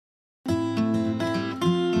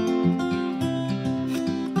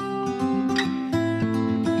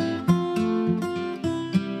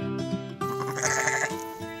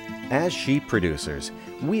As sheep producers,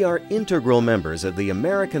 we are integral members of the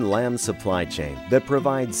American lamb supply chain that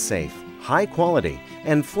provides safe, high quality,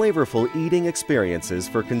 and flavorful eating experiences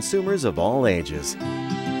for consumers of all ages.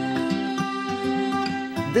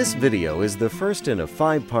 This video is the first in a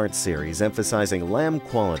 5-part series emphasizing lamb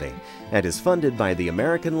quality and is funded by the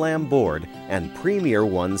American Lamb Board and Premier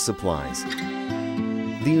One Supplies.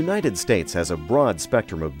 The United States has a broad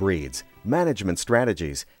spectrum of breeds, management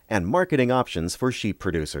strategies, and marketing options for sheep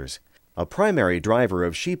producers. A primary driver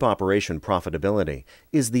of sheep operation profitability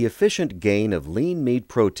is the efficient gain of lean meat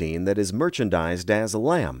protein that is merchandised as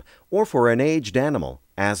lamb, or for an aged animal,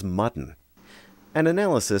 as mutton. An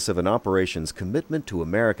analysis of an operation's commitment to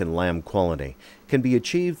American lamb quality can be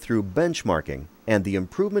achieved through benchmarking and the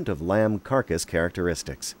improvement of lamb carcass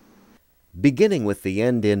characteristics. Beginning with the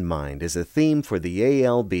end in mind is a theme for the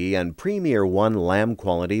ALB and Premier One Lamb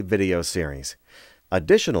Quality video series.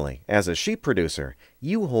 Additionally, as a sheep producer,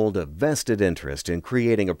 you hold a vested interest in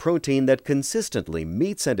creating a protein that consistently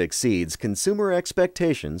meets and exceeds consumer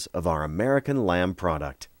expectations of our American lamb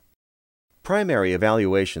product. Primary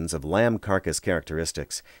evaluations of lamb carcass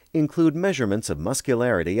characteristics include measurements of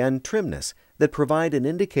muscularity and trimness that provide an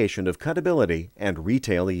indication of cutability and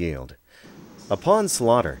retail yield. Upon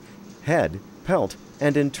slaughter, head, pelt,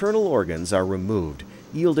 and internal organs are removed,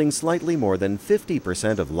 yielding slightly more than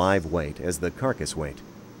 50% of live weight as the carcass weight.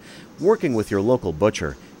 Working with your local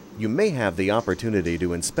butcher, you may have the opportunity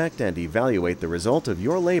to inspect and evaluate the result of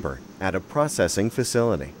your labor at a processing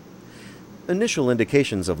facility. Initial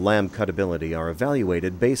indications of lamb cutability are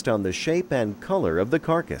evaluated based on the shape and color of the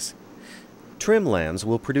carcass. Trim lambs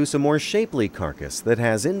will produce a more shapely carcass that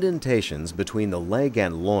has indentations between the leg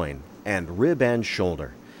and loin and rib and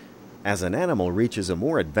shoulder. As an animal reaches a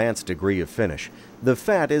more advanced degree of finish, the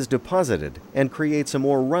fat is deposited and creates a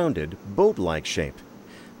more rounded, boat-like shape.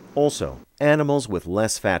 Also, animals with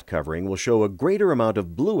less fat covering will show a greater amount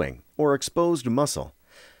of bluing or exposed muscle.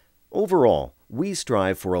 Overall, we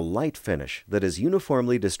strive for a light finish that is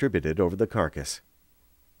uniformly distributed over the carcass.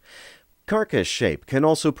 Carcass shape can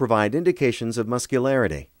also provide indications of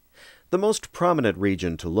muscularity. The most prominent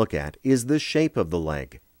region to look at is the shape of the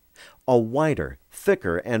leg. A wider,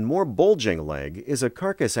 thicker, and more bulging leg is a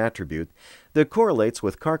carcass attribute that correlates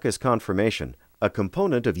with carcass conformation, a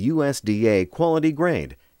component of USDA quality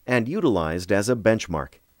grade, and utilized as a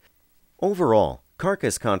benchmark. Overall,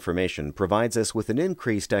 carcass conformation provides us with an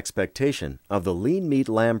increased expectation of the lean meat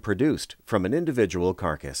lamb produced from an individual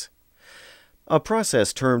carcass. A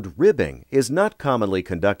process termed ribbing is not commonly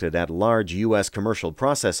conducted at large U.S. commercial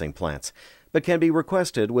processing plants, but can be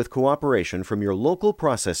requested with cooperation from your local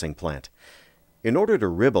processing plant. In order to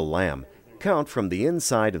rib a lamb, count from the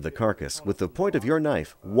inside of the carcass with the point of your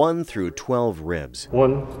knife 1 through 12 ribs.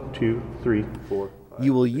 1, 2, 3, 4.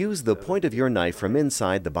 You will use the point of your knife from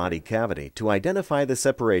inside the body cavity to identify the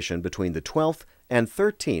separation between the 12th and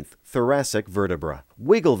 13th thoracic vertebra.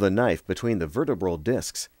 Wiggle the knife between the vertebral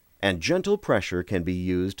discs, and gentle pressure can be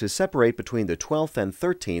used to separate between the 12th and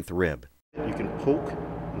 13th rib. You can poke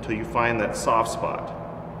until you find that soft spot.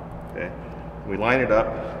 Okay? We line it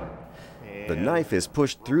up. The knife is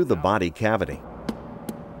pushed through the body cavity,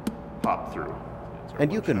 Pop through.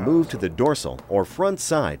 and you can move to the dorsal or front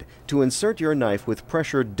side to insert your knife with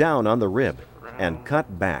pressure down on the rib and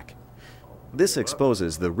cut back. This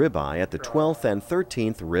exposes the ribeye at the 12th and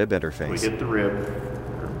 13th rib interface. We hit the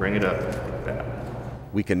rib, bring it up like that.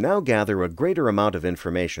 We can now gather a greater amount of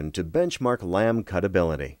information to benchmark lamb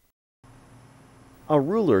cutability. A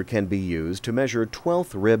ruler can be used to measure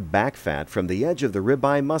 12th rib back fat from the edge of the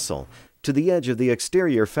ribeye muscle to the edge of the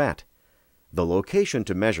exterior fat. The location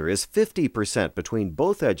to measure is 50% between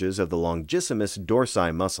both edges of the longissimus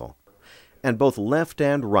dorsi muscle, and both left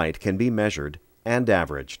and right can be measured and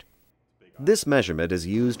averaged. This measurement is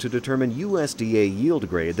used to determine USDA yield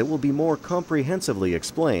grade that will be more comprehensively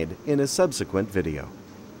explained in a subsequent video.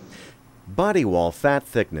 Body wall fat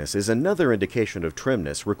thickness is another indication of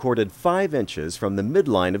trimness recorded 5 inches from the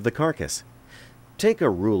midline of the carcass. Take a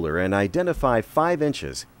ruler and identify 5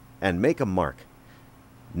 inches and make a mark.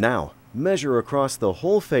 Now, measure across the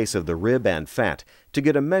whole face of the rib and fat to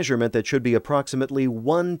get a measurement that should be approximately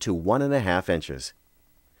 1 to 1.5 inches.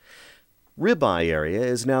 Ribeye area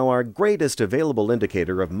is now our greatest available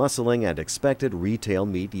indicator of muscling and expected retail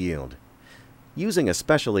meat yield. Using a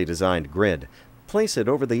specially designed grid, place it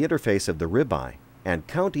over the interface of the ribeye and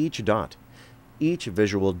count each dot. Each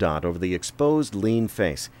visual dot over the exposed lean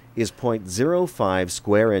face is 0.05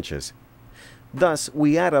 square inches. Thus,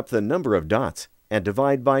 we add up the number of dots and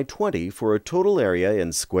divide by 20 for a total area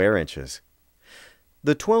in square inches.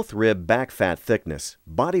 The 12th rib back fat thickness,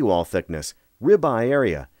 body wall thickness, ribeye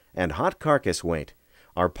area, and hot carcass weight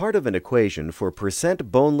are part of an equation for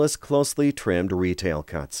percent boneless, closely trimmed retail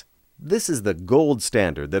cuts. This is the gold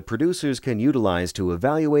standard that producers can utilize to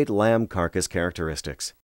evaluate lamb carcass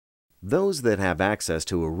characteristics. Those that have access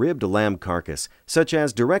to a ribbed lamb carcass, such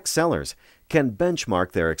as direct sellers, can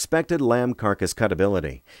benchmark their expected lamb carcass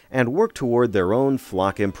cutability and work toward their own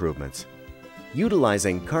flock improvements.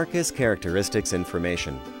 Utilizing carcass characteristics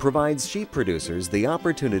information provides sheep producers the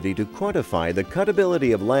opportunity to quantify the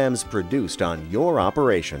cutability of lambs produced on your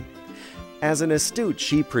operation. As an astute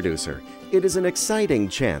sheep producer, it is an exciting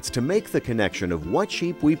chance to make the connection of what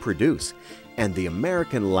sheep we produce and the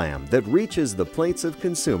American lamb that reaches the plates of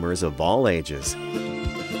consumers of all ages.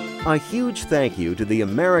 A huge thank you to the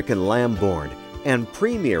American Lamb Board and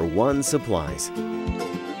Premier One Supplies.